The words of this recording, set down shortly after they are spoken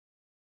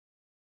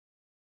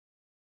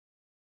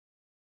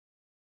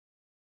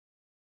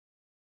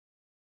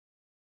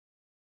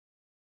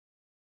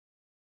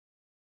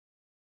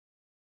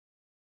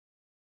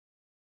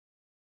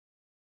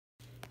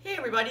Hey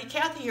everybody,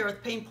 Kathy here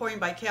with Paint Pouring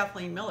by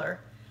Kathleen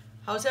Miller.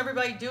 How's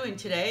everybody doing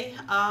today?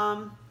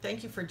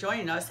 Thank you for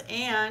joining us.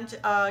 And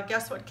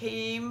guess what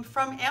came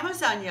from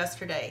Amazon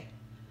yesterday?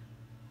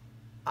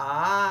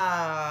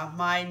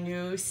 My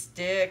new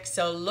stick.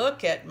 So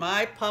look at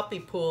my puppy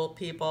pool,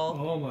 people.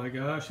 Oh my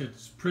gosh,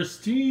 it's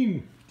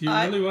pristine. Do you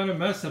really want to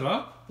mess it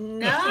up?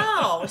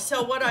 No.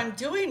 So what I'm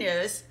doing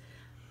is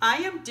I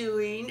am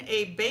doing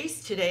a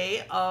base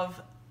today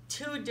of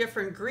two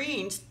different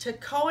greens to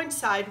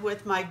coincide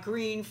with my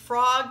green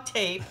frog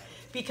tape,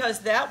 because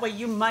that way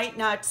you might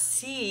not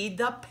see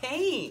the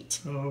paint.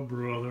 Oh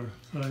brother.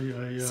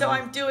 So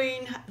I'm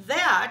doing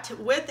that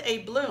with a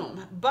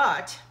bloom,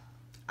 but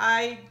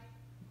I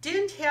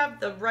didn't have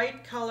the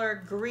right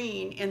color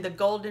green in the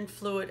golden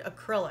fluid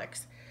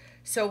acrylics.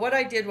 So what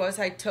I did was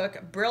I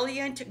took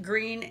brilliant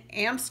green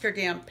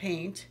Amsterdam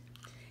paint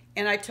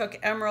and I took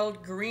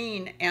emerald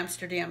green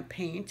Amsterdam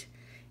paint,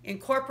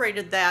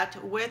 incorporated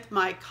that with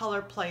my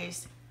Color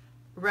Place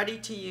ready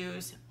to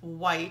use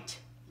white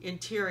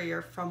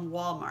interior from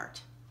Walmart.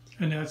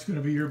 And that's going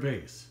to be your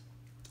base.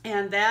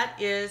 And that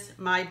is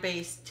my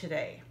base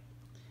today.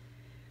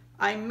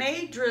 I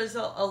may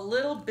drizzle a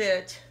little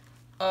bit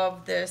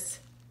of this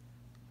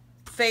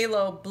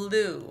phthalo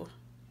blue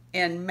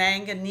and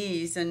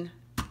manganese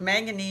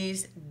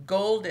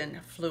golden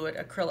fluid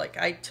acrylic.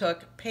 I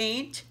took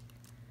paint,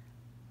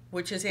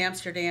 which is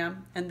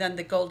Amsterdam, and then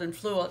the golden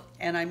fluid,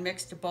 and I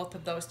mixed both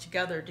of those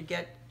together to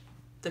get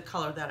the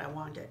color that I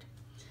wanted.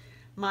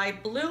 My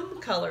bloom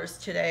colors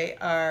today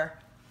are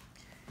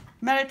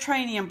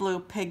Mediterranean blue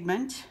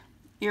pigment,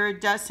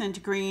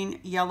 iridescent green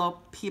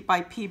yellow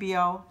by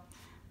PBO,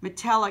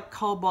 metallic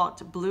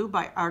cobalt blue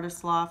by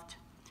Artist Loft,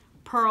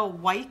 pearl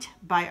white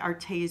by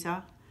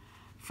Arteza,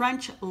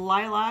 French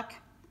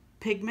lilac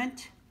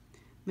pigment,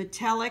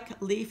 metallic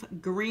leaf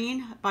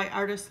green by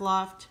Artist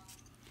Loft,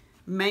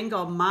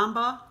 mango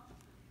Mamba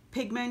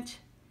pigment,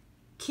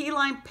 key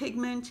lime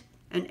pigment,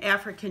 and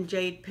African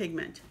jade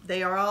pigment.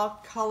 They are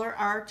all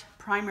ColourArte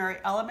primary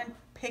element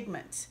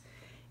pigments.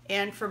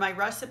 And for my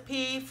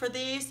recipe for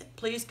these,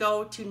 please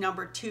go to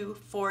number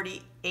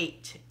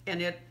 248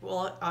 and it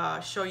will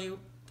show you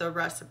the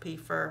recipe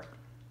for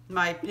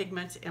my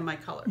pigments and my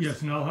colors.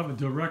 Yes, and I'll have a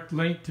direct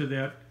link to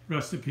that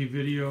recipe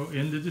video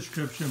in the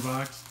description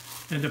box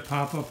and to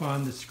pop up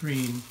on the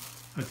screen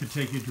to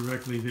take you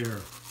directly there.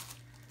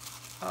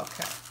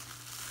 Okay,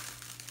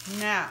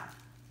 now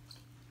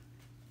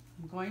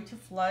I'm going to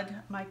flood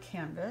my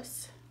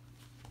canvas.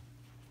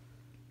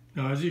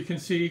 Now, as you can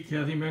see,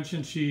 Kathy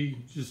mentioned she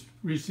just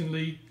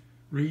recently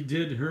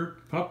redid her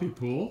puppy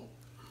pool,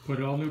 put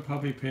all new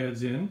puppy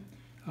pads in.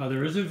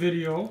 There is a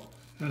video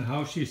on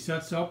how she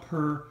sets up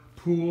her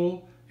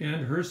pool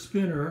and her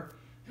spinner,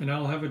 and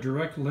I'll have a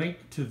direct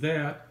link to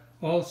that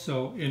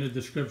also in the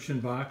description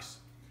box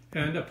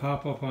and a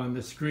pop-up on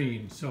the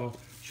screen. So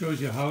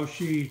shows you how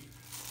she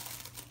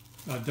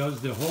does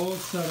the whole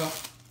setup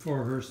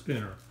for her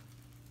spinner.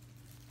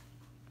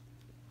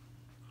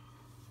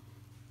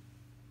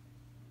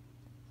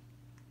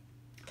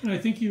 And I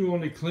think you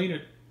only clean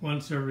it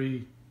once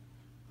every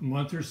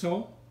month or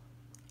so.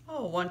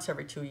 Oh, once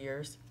every 2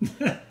 years.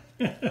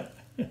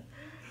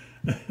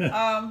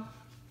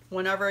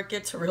 Whenever it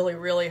gets really,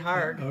 really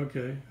hard.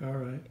 Okay, all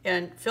right.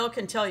 And Phil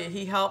can tell you,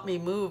 he helped me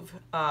move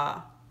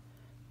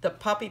the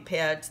puppy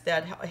pads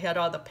that had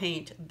all the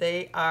paint.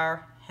 They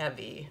are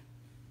heavy.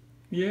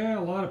 Yeah,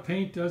 a lot of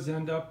paint does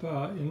end up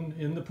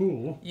in the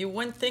pool. You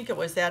wouldn't think it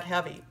was that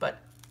heavy, but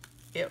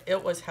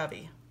it was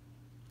heavy.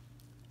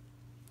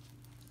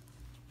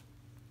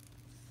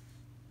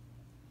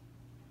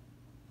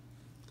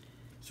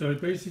 So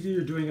basically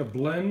you're doing a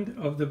blend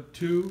of the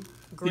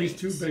these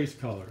two base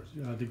colors,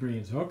 the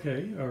greens.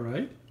 Okay, all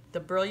right. The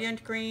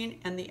brilliant green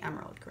and the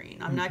emerald green.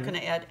 I'm not going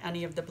to add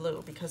any of the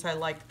blue because I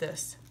like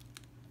this.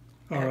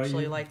 I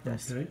actually like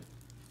this. Okay.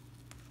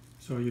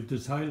 So you've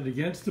decided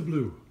against the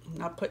blue. I'm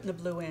not putting the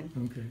blue in.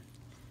 Okay.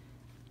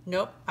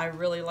 Nope, I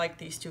really like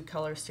these two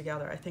colors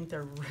together. I think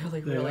they're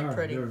really, really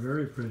pretty. They're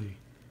very pretty.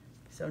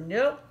 So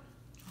nope,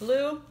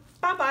 blue,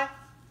 bye-bye.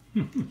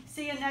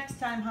 See you next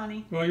time,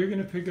 honey. Well, you're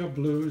going to pick up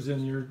blues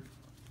and your...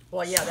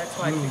 Well, yeah, that's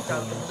why I picked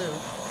out the blue.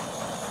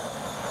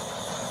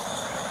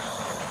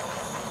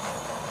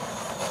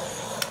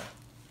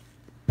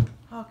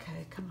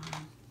 Okay, come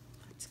on.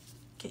 Let's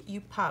get you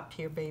popped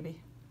here,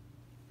 baby.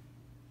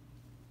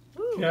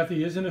 Ooh.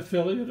 Kathy is an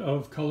affiliate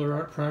of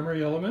ColourArte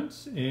Primary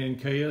Elements and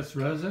KS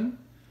Resin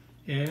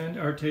and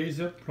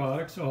Arteza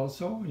products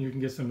also. And you can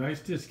get some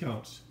nice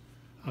discounts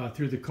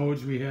through the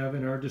codes we have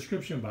in our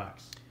description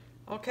box.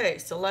 Okay,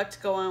 so let's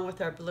go on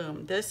with our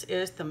bloom. This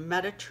is the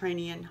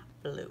Mediterranean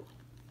blue.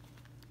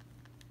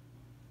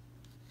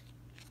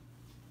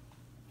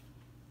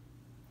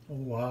 Oh,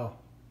 wow.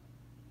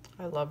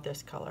 I love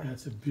this color.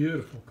 That's a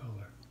beautiful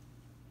color.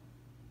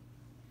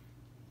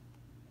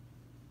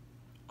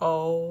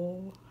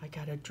 Oh, I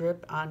got a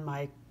drip on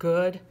my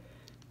good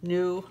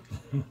new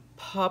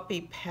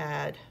puppy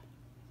pad.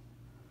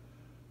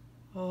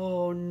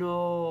 Oh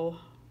no.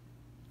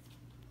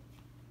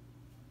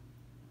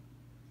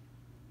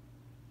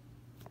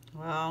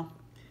 Well,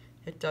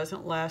 it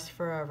doesn't last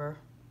forever.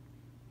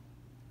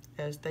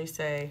 As they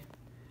say,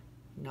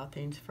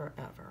 nothing's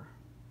forever.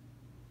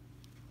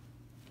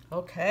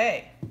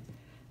 Okay,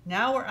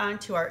 now we're on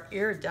to our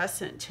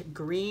iridescent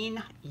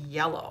green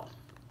yellow.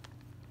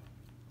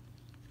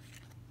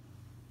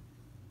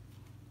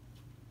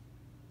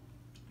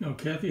 Now,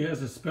 Kathy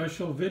has a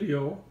special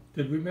video.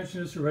 Did we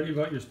mention this already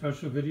about your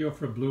special video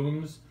for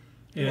blooms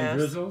and Yes.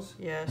 drizzles?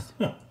 Yes.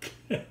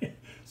 Okay.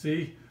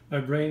 See,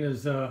 my brain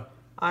is I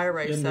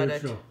already in said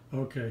neutral. it.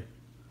 Okay.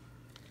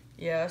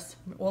 Yes.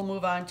 We'll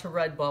move on to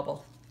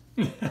Redbubble.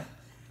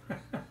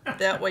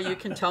 That way you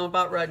can tell them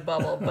about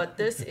Redbubble. But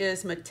this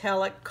is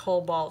metallic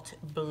cobalt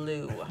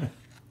blue.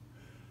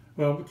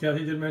 Well,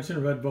 Kathy did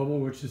mention Redbubble,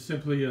 which is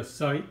simply a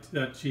site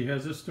that she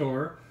has a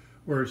store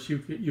where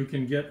you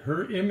can get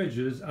her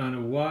images on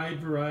a wide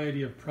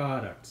variety of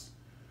products.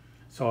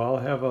 So I'll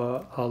have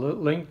a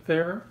link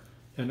there,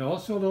 and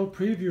also a little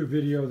preview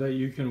video that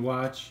you can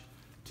watch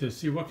to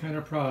see what kind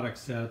of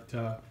products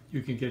that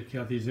you can get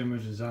Kathy's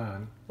images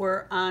on.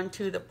 We're on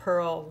to the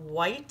Pearl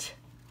White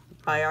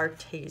by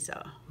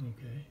Arteza.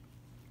 Okay.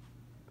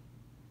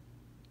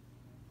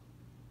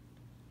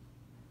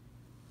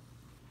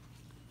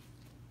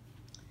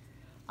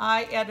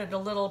 I added a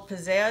little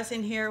pizzazz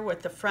in here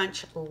with the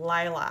French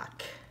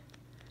lilac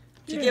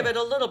to give it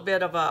a little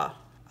bit of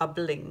a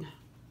bling.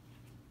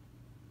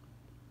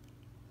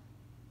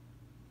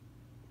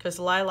 Because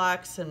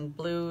lilacs and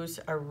blues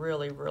are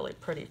really, really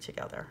pretty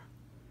together.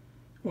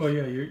 Well,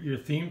 yeah, your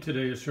theme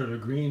today is sort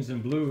of greens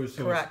and blues,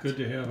 so Correct. it's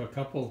good to have a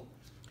couple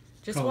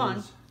Just colors.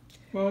 one.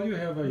 Well, you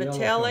have a yellow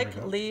Metallic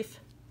coming up. leaf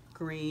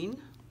green.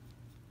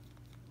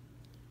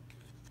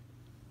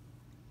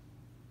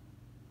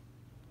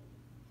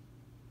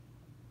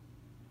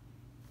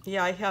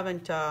 Yeah, I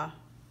haven't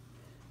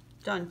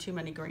done too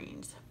many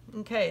greens.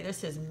 Okay,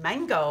 this is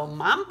Mango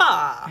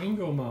Mamba.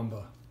 Mango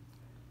Mamba.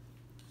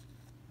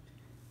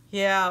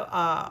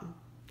 Yeah,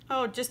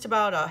 just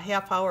about a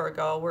half hour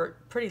ago. We're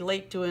pretty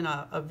late doing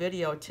a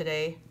video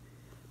today.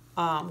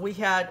 We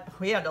had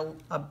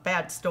a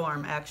bad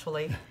storm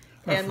actually,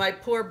 and my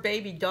poor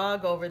baby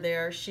dog over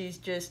there, she's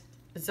just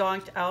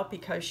zonked out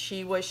because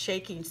she was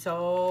shaking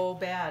so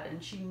bad,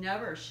 and she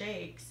never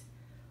shakes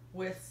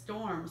with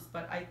storms.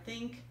 But I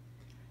think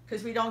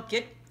because we don't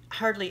get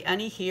hardly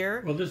any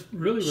here. Well, this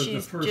really was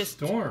the first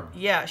storm.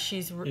 Yeah,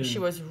 she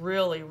was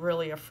really,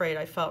 really afraid.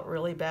 I felt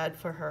really bad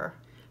for her.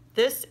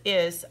 This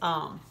is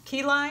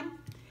key lime,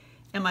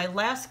 and my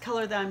last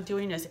color that I'm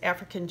doing is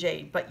African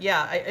jade. But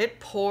yeah, it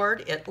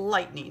poured, it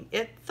lightning,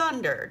 it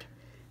thundered.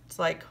 It's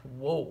like,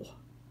 whoa.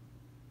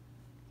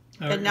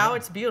 And now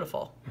it's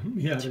beautiful.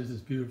 Yeah, it is.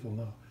 It's beautiful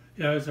now.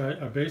 Yeah, it's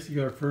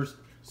basically our first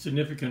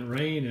significant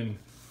rain in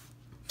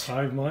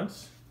 5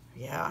 months.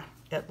 Yeah,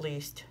 at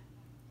least.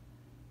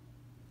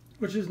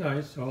 Which is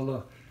nice.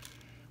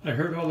 I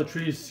heard all the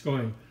trees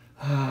going,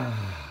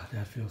 ah,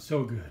 that feels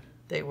so good.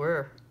 They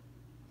were.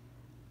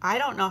 I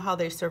don't know how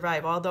they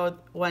survive. Although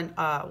when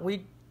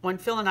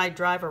Phil and I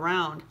drive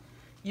around,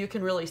 you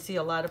can really see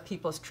a lot of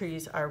people's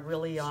trees are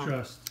really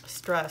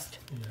stressed.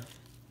 Yeah.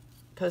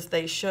 Because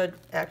they should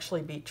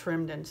actually be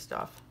trimmed and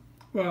stuff.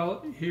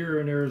 Well, here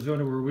in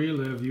Arizona where we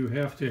live, you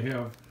have to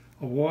have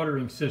a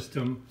watering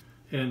system,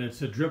 and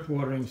it's a drip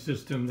watering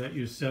system that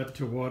you set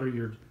to water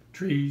your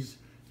trees,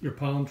 your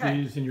palm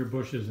trees, and your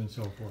bushes and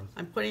so forth.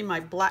 I'm putting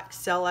my black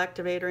cell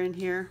activator in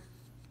here.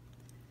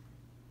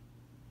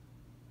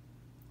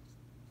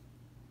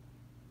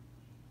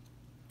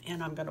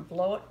 And I'm going to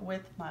blow it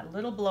with my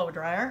little blow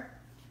dryer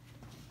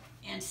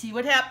and see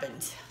what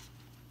happens.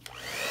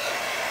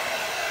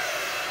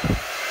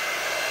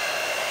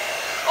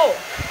 Oh,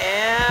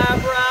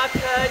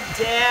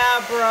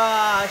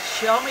 abracadabra.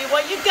 Show me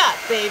what you got,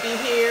 baby,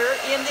 here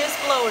in this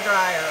blow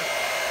dryer.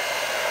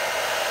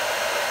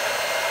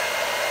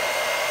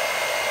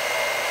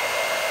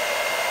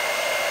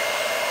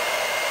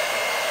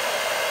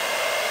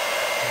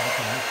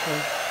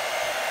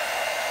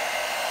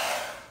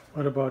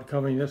 What about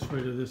coming this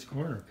way to this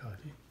corner,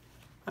 Kathy?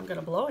 I'm going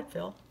to blow it,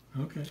 Phil.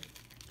 Okay.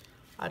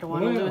 I don't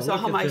want to lose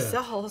all my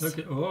cells. Look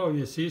at, oh,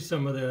 you see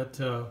some of that,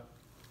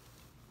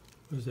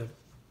 what is that,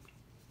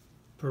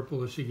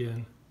 purplish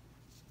again.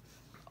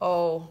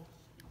 Oh,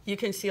 you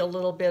can see a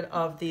little bit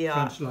of the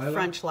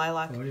French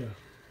lilac. Oh, yeah.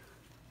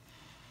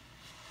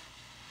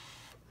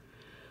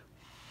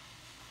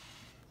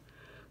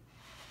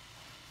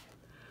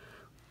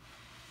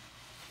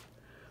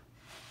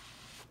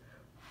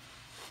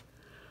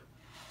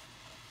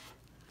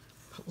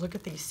 Look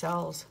at these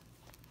cells.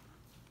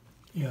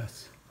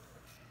 Yes.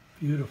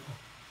 Beautiful.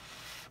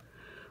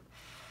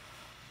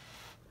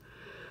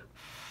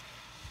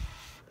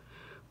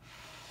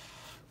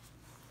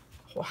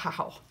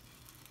 Wow.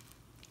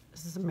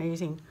 This is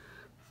amazing.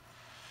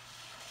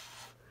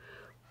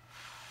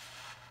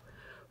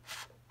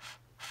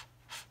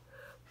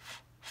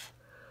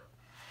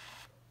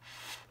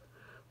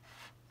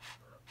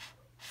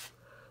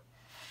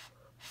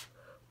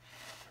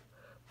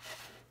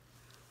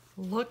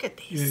 Look at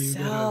these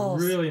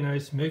cells. Got a really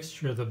nice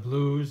mixture of the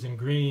blues and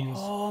greens.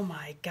 Oh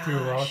my gosh.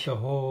 Throughout the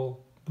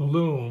whole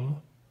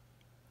bloom.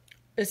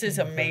 This is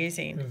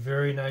amazing.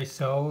 Very nice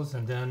cells,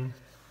 and then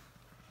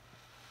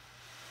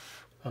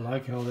I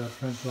like how that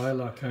French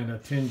lilac kind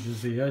of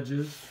tinges the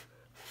edges.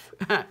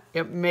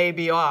 It may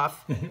be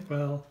off.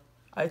 Well,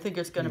 I think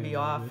it's going to be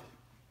off. maybe.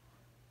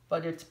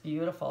 But it's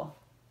beautiful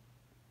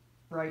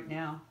right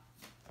now.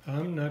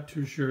 I'm not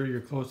too sure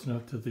you're close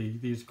enough to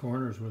these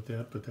corners with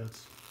that, but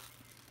that's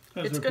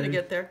It's going to okay.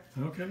 get there.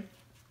 Okay.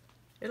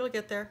 It'll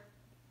get there.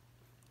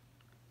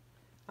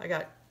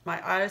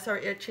 My eyes are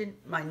itching.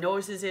 My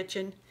nose is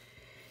itching.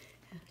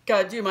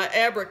 Gotta do my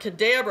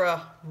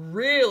abracadabra.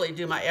 Really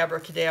do my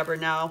abracadabra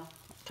now,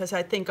 because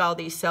I think all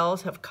these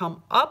cells have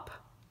come up.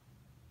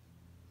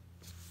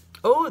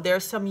 Oh,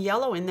 there's some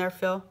yellow in there,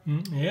 Phil.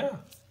 Yeah.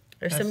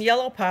 There's some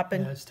yellow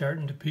popping. That's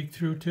starting to peek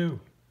through too.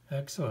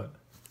 Excellent.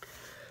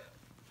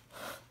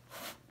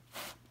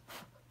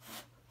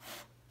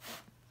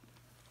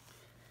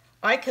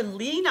 I can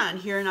lean on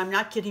here and I'm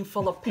not getting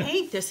full of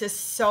paint. This is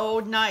so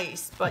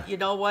nice. But you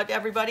know what,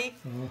 everybody?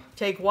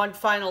 Take one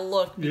final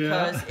look,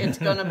 because Yeah. it's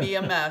going to be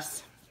a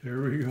mess.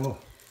 Here we go.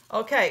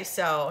 Okay,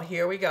 so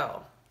here we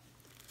go.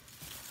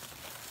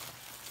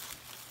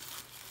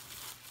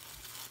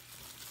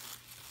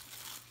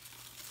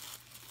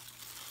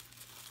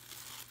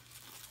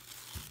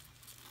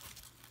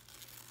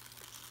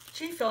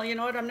 Gee, Phil, you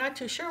know what? I'm not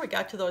too sure we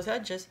got to those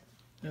edges.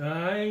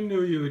 I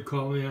knew you would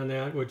call me on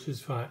that, which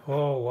is fine.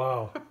 Oh,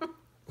 wow.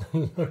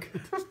 Look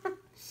at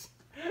this.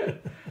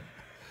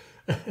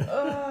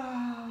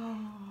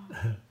 Oh.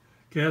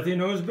 Kathy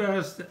knows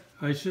best.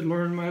 I should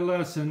learn my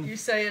lesson. You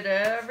say it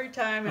every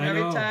time, and I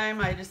every know.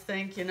 time I just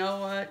think, you know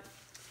what?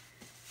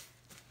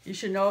 You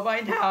should know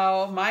by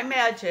now, my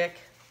magic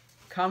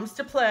comes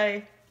to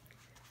play,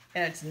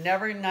 and it's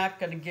never not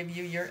going to give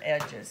you your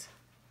edges.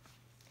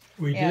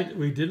 We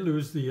did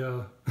lose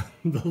the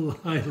the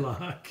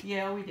lilac.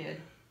 Yeah, we did.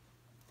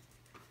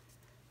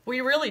 We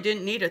really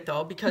didn't need it,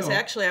 though, because No.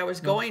 actually I was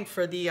going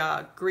for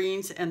the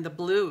greens and the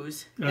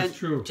blues. That's and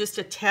true. Just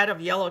a tad of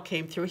yellow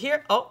came through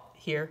here. Oh,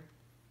 here.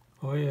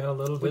 Oh yeah, a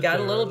little bit. We got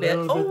there, a little bit.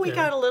 Oh, we there.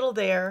 got a little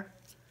there.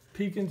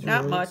 Peeking through.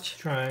 Not It's much.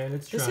 trying.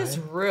 It's This trying. is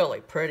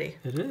really pretty.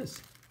 It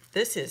is.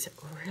 This is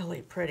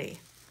really pretty.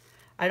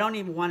 I don't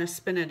even want to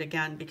spin it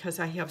again because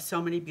I have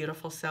so many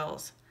beautiful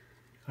cells.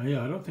 Oh,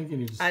 yeah, I don't think you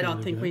need to. I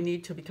don't think we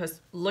need to,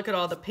 because look at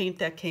all the paint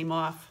that came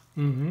off.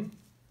 Mm-hmm.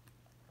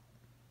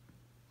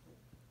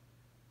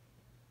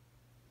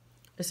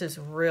 This is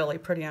really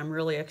pretty. I'm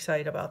really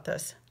excited about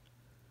this.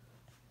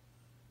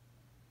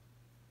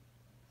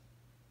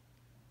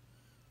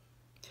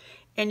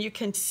 And you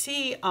can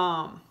see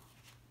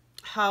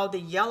how the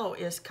yellow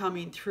is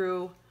coming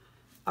through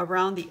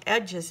around the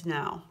edges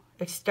now.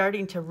 It's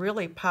starting to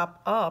really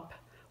pop up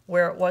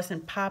where it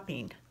wasn't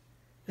popping.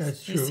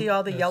 That's true. You see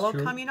all the That's yellow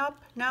true. coming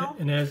up now?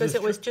 And as Because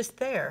this it was just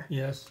there.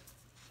 Yes,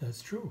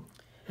 that's true.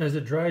 As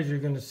it dries, you're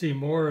going to see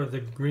more of the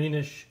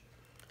greenish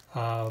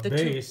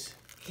base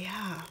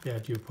Yeah.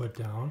 that you put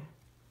down.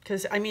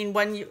 Because, I mean,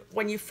 when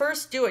you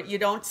first do it, you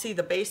don't see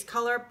the base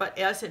color, but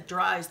as it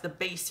dries, the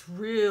base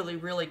really,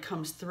 really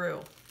comes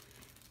through.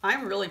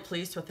 I'm really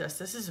pleased with this.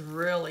 This is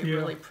really,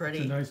 really pretty.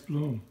 It's a nice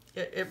bloom.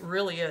 It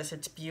really is.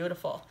 It's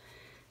beautiful.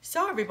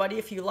 So, everybody,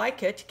 if you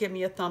like it, give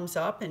me a thumbs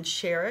up and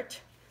share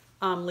it.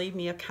 Leave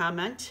me a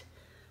comment.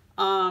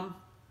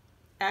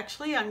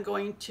 Actually, I'm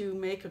going to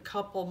make a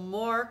couple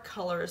more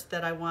colors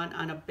that I want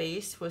on a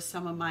base with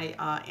some of my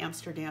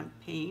Amsterdam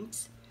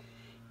paints.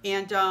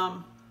 And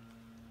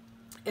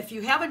if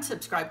you haven't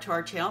subscribed to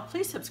our channel,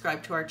 please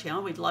subscribe to our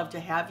channel. We'd love to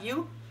have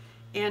you.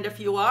 And if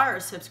you are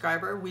a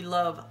subscriber, we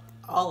love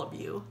all of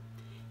you.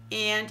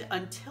 And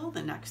until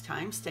the next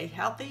time, stay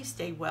healthy,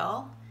 stay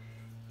well,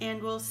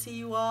 and we'll see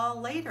you all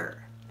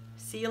later.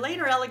 See you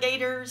later,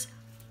 alligators.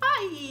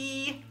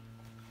 Bye.